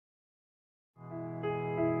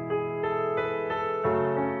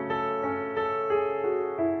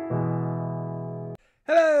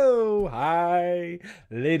Hello, hi,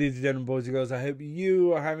 ladies and gentlemen, boys and girls. I hope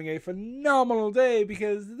you are having a phenomenal day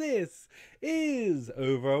because this is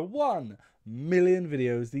over 1 million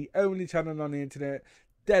videos, the only channel on the internet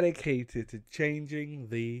dedicated to changing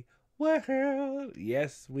the world.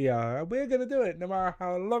 Yes, we are. And we're going to do it no matter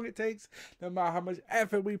how long it takes, no matter how much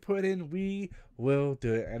effort we put in, we will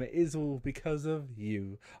do it. And it is all because of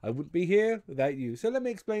you. I wouldn't be here without you. So let me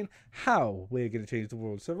explain how we're going to change the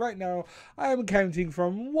world. So right now, I am counting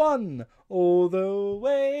from 1 all the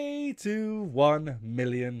way to 1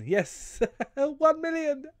 million. Yes, 1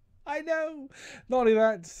 million. I know. Not only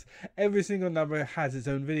that, every single number has its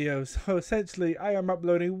own video. So essentially, I am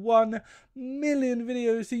uploading 1 million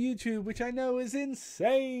videos to YouTube, which I know is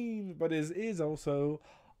insane, but is also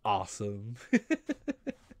awesome.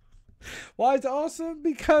 Why is it awesome?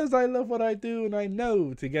 Because I love what I do and I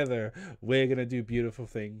know together we're going to do beautiful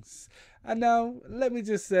things. And now, let me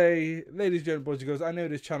just say, ladies and gentlemen, boys and girls, I know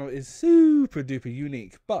this channel is super duper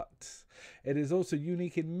unique, but it is also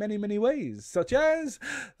unique in many, many ways, such as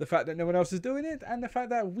the fact that no one else is doing it and the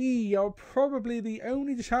fact that we are probably the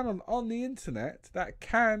only channel on the internet that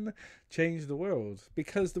can change the world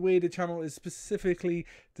because the way the channel is specifically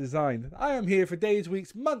designed. I am here for days,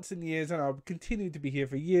 weeks, months and years, and I'll continue to be here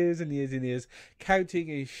for years and years and years,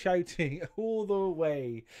 counting and shouting all the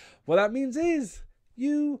way. What that means is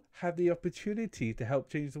you have the opportunity to help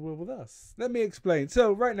change the world with us. Let me explain.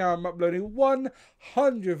 So right now I'm uploading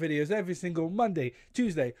 100 videos every single Monday,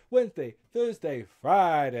 Tuesday, Wednesday, Thursday,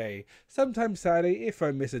 Friday, sometimes Saturday if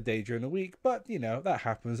I miss a day during the week, but you know, that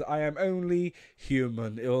happens. I am only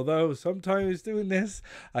human, although sometimes doing this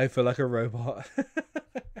I feel like a robot.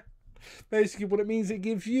 Basically, what it means, it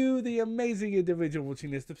gives you, the amazing individual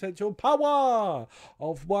watching this, the potential power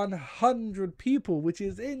of 100 people, which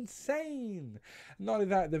is insane. Not only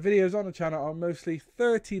that, the videos on the channel are mostly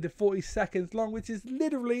 30 to 40 seconds long, which is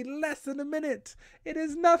literally less than a minute. It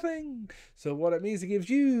is nothing. So what it means, it gives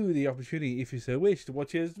you the opportunity, if you so wish, to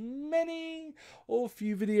watch as many or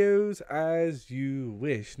few videos as you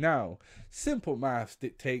wish. Now, simple maths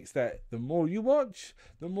dictates that the more you watch,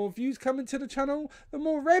 the more views come into the channel, the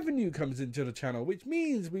more revenue comes into the channel, which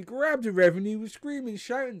means we grab the revenue, we scream and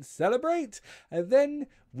shout and celebrate, and then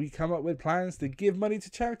we come up with plans to give money to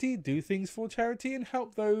charity, do things for charity, and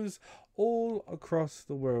help those all across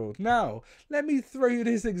the world. Now, let me throw you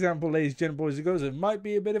this example, ladies and gentlemen, boys and girls. It might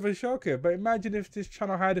be a bit of a shocker, but imagine if this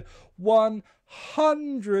channel had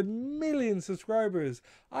 100 million subscribers.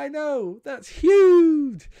 I know, that's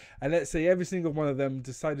huge. And let's say every single one of them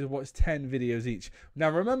decided to watch 10 videos each. Now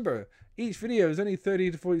remember, each video is only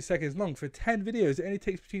 30 to 40 seconds long. For 10 videos, it only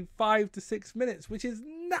takes between 5 to 6 minutes, which is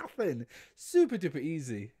nothing. Super duper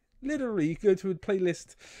easy. Literally, you go to a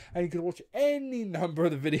playlist and you can watch any number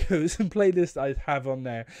of the videos and playlists I have on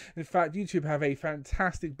there. In fact, YouTube have a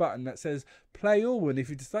fantastic button that says play all, and if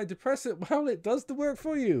you decide to press it, well, it does the work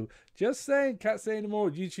for you. Just saying, can't say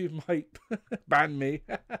anymore. YouTube might ban me.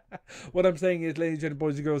 What I'm saying is, ladies and gentlemen,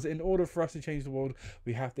 boys and girls, in order for us to change the world,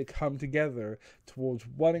 we have to come together towards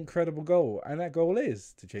one incredible goal, and that goal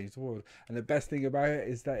is to change the world. And the best thing about it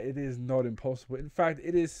is that it is not impossible. In fact,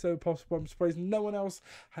 it is so possible. I'm surprised no one else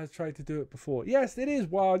has tried to do it before. Yes, it is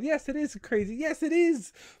wild. Yes, it is crazy. Yes, it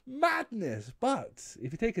is madness. But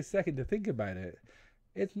if you take a second to think about it,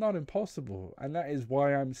 it's not impossible, and that is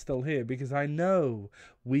why I'm still here, because I know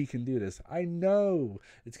we can do this. I know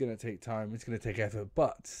it's going to take time, it's going to take effort,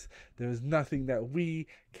 but there is nothing that we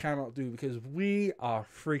cannot do because we are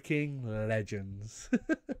freaking legends.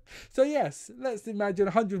 So yes, let's imagine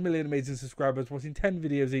 100 million amazing subscribers watching 10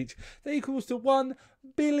 videos each. That equals to 1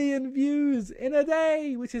 billion views in a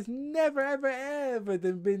day, which has never ever ever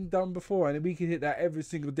been done before, and we can hit that every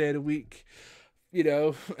single day of the week. You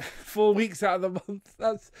know, 4 weeks out of the month,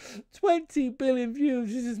 that's 20 billion views.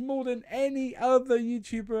 This is more than any other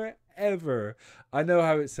YouTuber ever. I know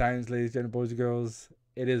how it sounds, ladies and gentlemen, boys and girls.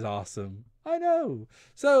 It is awesome. I know.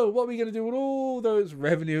 So what are we going to do with all those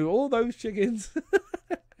revenue, all those chickens?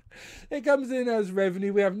 It comes in as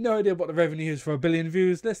revenue. We have no idea what the revenue is for 1 billion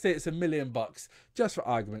views. Let's say it's $1 million, just for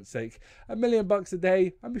argument's sake. $1 million a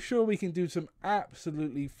day. I'm sure we can do some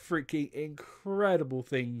absolutely freaking incredible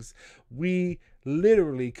things. We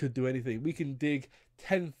literally could do anything. We can dig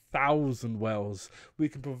 10,000 wells. We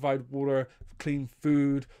can provide water, clean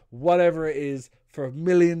food, whatever it is, for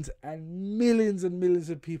millions and millions and millions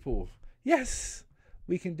of people. Yes,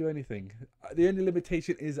 we can do anything. The only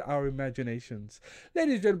limitation is our imaginations.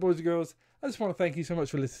 Ladies and gentlemen, boys and girls, I just want to thank you so much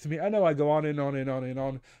for listening to me. I know I go on and on and on and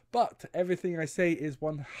on, but everything I say is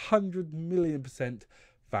 100 million%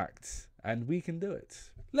 facts, and we can do it.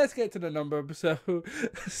 Let's get to the number so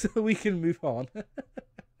we can move on.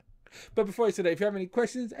 But before I say that, if you have any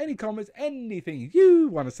questions, any comments, anything you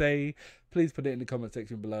want to say, please put it in the comment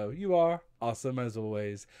section below. You are awesome as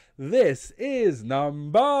always. This is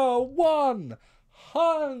number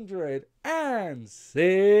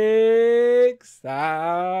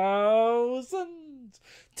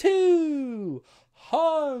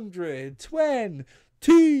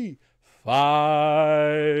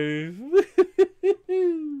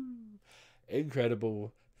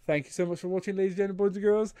Incredible. Thank you so much for watching, ladies and gentlemen, boys and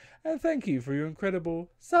girls, and thank you for your incredible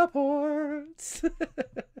support. See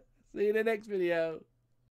you in the next video.